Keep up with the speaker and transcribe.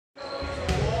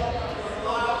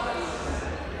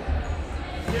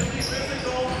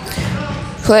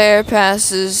Claire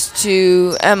passes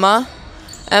to Emma.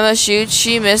 Emma shoots,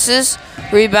 she misses.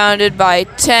 Rebounded by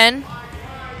 10.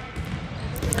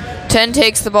 10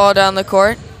 takes the ball down the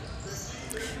court.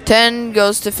 10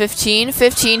 goes to 15.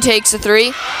 15 takes a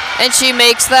 3, and she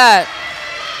makes that.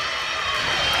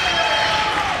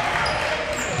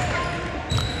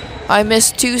 I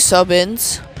missed 2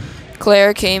 sub-ins.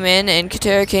 Claire came in and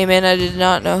Katera came in. I did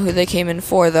not know who they came in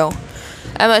for, though.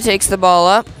 Emma takes the ball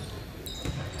up.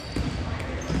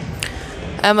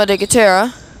 Emma to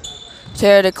Katera.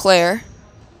 Katera to Claire.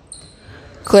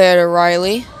 Claire to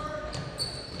Riley.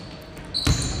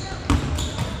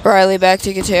 Riley back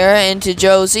to Katera, into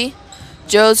Josie.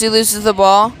 Josie loses the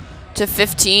ball to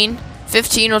 15.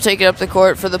 15 will take it up the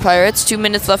court for the Pirates. 2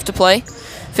 minutes left to play.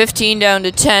 15 down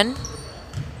to 10.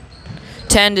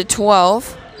 10 to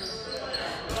 12.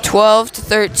 12 to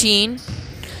 13.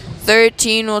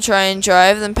 13 will try and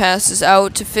drive, then passes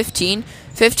out to 15.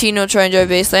 15 will try and drive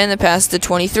baseline, then passes to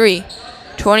 23.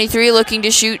 23 looking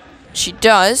to shoot. She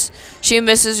does. She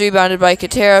misses, rebounded by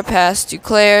Katera. Pass to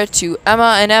Claire to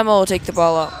Emma, and Emma will take the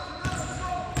ball up.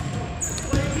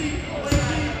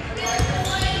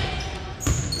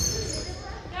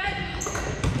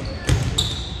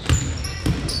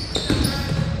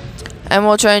 Emma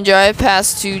will try and drive.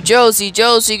 Pass to Josie.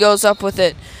 Josie goes up with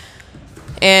it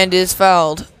and is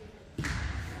fouled.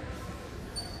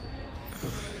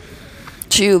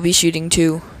 She will be shooting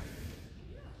 2.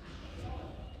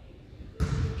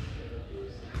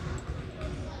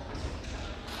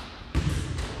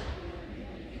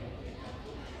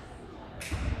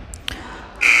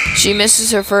 She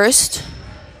misses her first.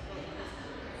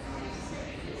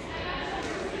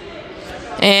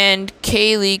 And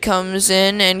Kaylee comes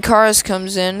in, and Karis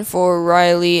comes in for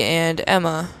Riley and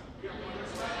Emma.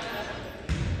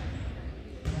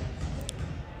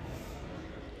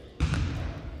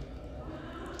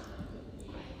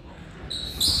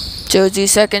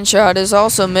 Josie's second shot is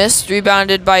also missed,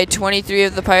 rebounded by 23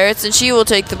 of the Pirates, and she will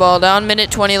take the ball down. Minute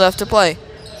 20 left to play.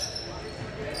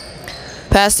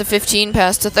 Pass to 15,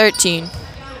 pass to 13.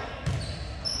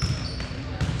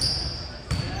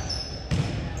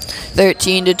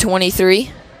 13 to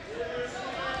 23.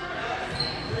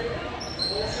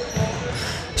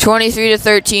 23 to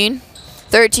 13.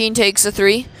 13 takes a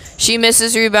 3. She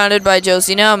misses, rebounded by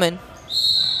Josie Nauman.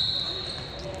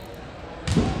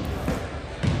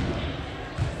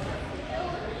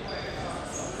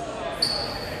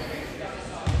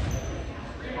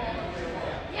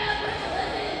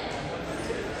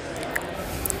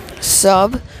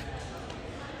 Sub,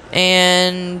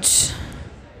 and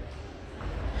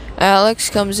Alex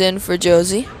comes in for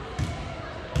Josie.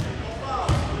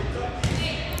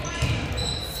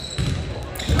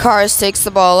 Karis takes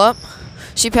the ball up.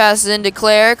 She passes into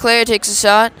Claire. Claire takes a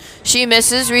shot. She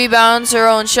misses, rebounds her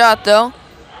own shot though.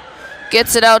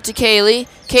 Gets it out to Kaylee.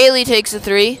 Kaylee takes a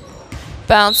 3.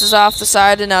 Bounces off the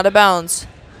side and out of bounds.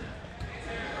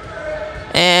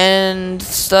 And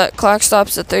the clock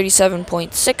stops at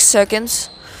 37.6 seconds.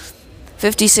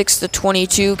 56 to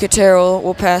 22. Katera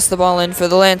will pass the ball in for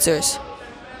the Lancers.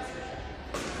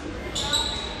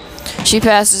 She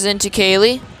passes into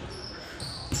Kaylee.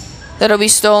 That'll be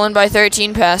stolen by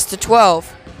 13. Pass to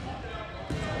 12.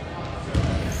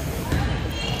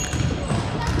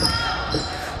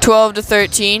 (12 to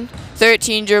 13).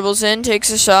 13 dribbles in, takes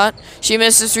a shot. She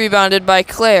misses, rebounded by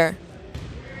Claire.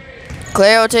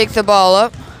 Claire will take the ball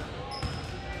up.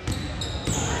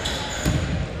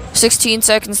 16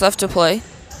 seconds left to play.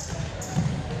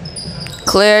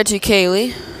 Claire to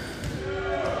Kaylee.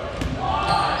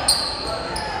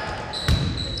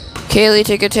 Kaylee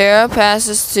to Katera.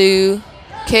 Passes to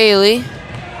Kaylee.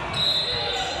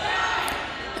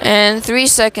 And 3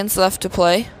 seconds left to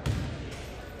play.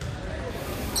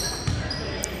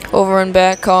 Over and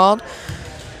back called.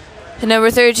 And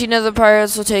number 13 of the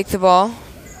Pirates will take the ball.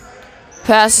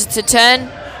 Passes to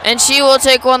 10, and she will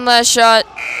take one last shot.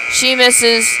 She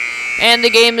misses, and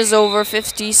the game is over.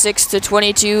 56 to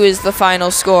 22 is the final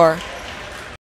score.